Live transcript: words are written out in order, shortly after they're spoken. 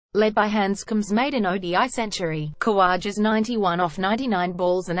led by Handscomb's maiden ODI century, Khawaja's 91 off 99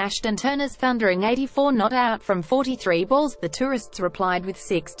 balls and Ashton Turner's thundering 84 not out from 43 balls. The tourists replied with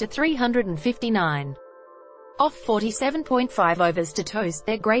 6 to 359 off 47.5 overs to toast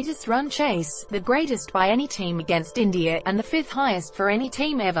their greatest run chase, the greatest by any team against India, and the fifth highest for any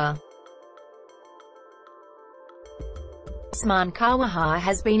team ever. Usman Khawaja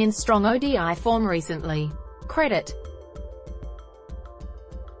has been in strong ODI form recently. Credit.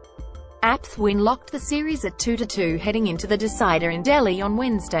 Apth win locked the series at 2-2 heading into the decider in Delhi on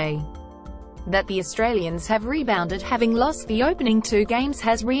Wednesday. That the Australians have rebounded having lost the opening 2 games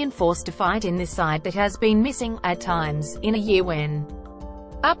has reinforced a fight in this side that has been missing, at times, in a year when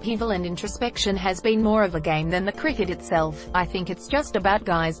upheaval and introspection has been more of a game than the cricket itself. I think it's just about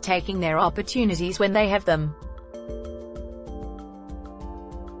guys taking their opportunities when they have them.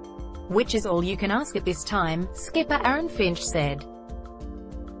 Which is all you can ask at this time, skipper Aaron Finch said.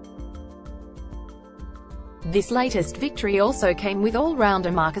 This latest victory also came with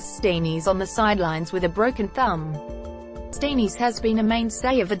all-rounder Marcus Stoinis on the sidelines with a broken thumb. Stoinis has been a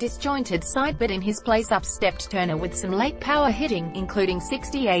mainstay of a disjointed side, but in his place up stepped Turner with some late power hitting, including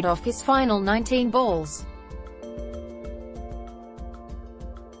 68 off his final 19 balls.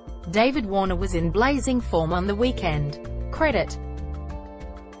 David Warner was in blazing form on the weekend. Credit.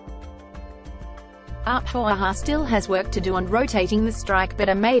 Khawaja still has work to do on rotating the strike, but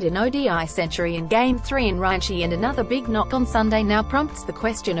a maiden ODI century in Game 3 in Ranchi and another big knock on Sunday now prompts the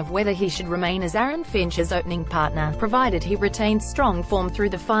question of whether he should remain as Aaron Finch's opening partner, provided he retains strong form through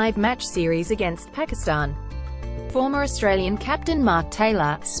the 5-match series against Pakistan. Former Australian captain Mark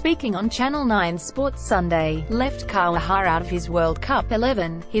Taylor, speaking on Channel 9 Sports Sunday, left Khawaja out of his World Cup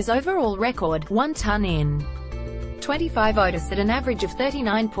 11, his overall record, 1 ton in 25 ODIs at an average of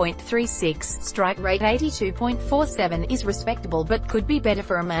 39.36, strike rate 82.47, is respectable but could be better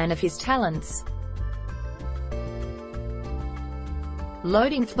for a man of his talents.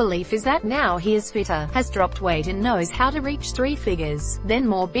 Loading's belief is that now he is fitter, has dropped weight and knows how to reach 3 figures, then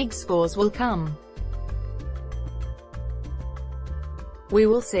more big scores will come. We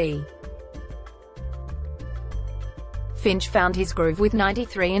will see. Finch found his groove with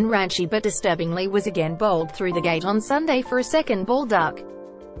 93 in Ranchi but disturbingly was again bowled through the gate on Sunday for a second ball duck.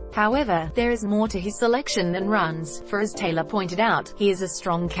 However, there is more to his selection than runs, for as Taylor pointed out, he is a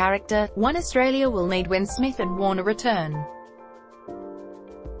strong character, one Australia will need when Smith and Warner return.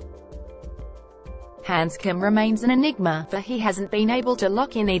 Handscomb remains an enigma, for he hasn't been able to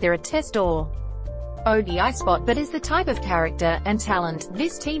lock in either a Test or ODI spot, but is the type of character and talent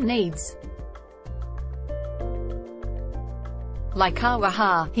this team needs. Like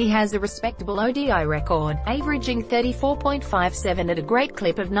Khawaja, he has a respectable ODI record, averaging 34.57 at a great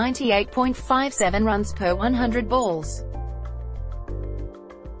clip of 98.57 runs per 100 balls.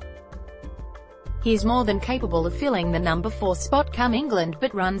 He is more than capable of filling the number 4 spot come England,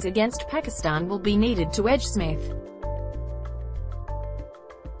 but runs against Pakistan will be needed to edge Smith.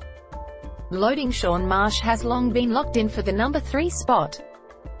 Loading Shaun Marsh has long been locked in for the number 3 spot.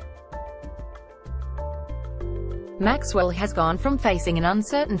 Maxwell has gone from facing an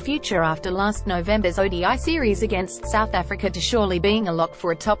uncertain future after last November's ODI series against South Africa to surely being a lock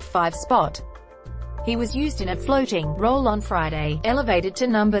for a top 5 spot. He was used in a floating role on Friday, elevated to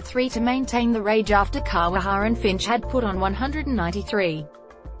number 3 to maintain the rage after Khawaja and Finch had put on 193.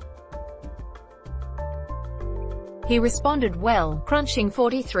 He responded well, crunching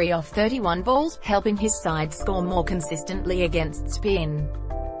 43 off 31 balls, helping his side score more consistently against spin.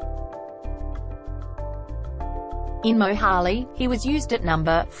 In Mohali, he was used at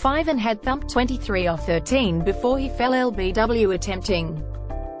number 5 and had thumped 23 off 13 before he fell LBW attempting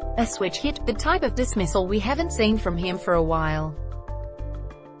a switch hit, the type of dismissal we haven't seen from him for a while.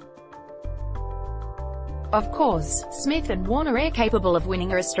 Of course, Smith and Warner are capable of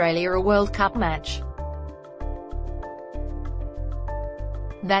winning Australia a World Cup match.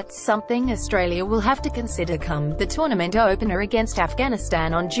 That's something Australia will have to consider come the tournament opener against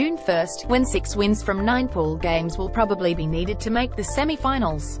Afghanistan on June 1, when 6 wins from 9 pool games will probably be needed to make the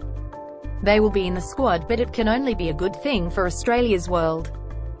semi-finals. They will be in the squad, but it can only be a good thing for Australia's World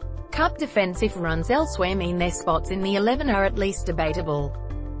Cup defence if runs elsewhere mean their spots in the 11 are at least debatable.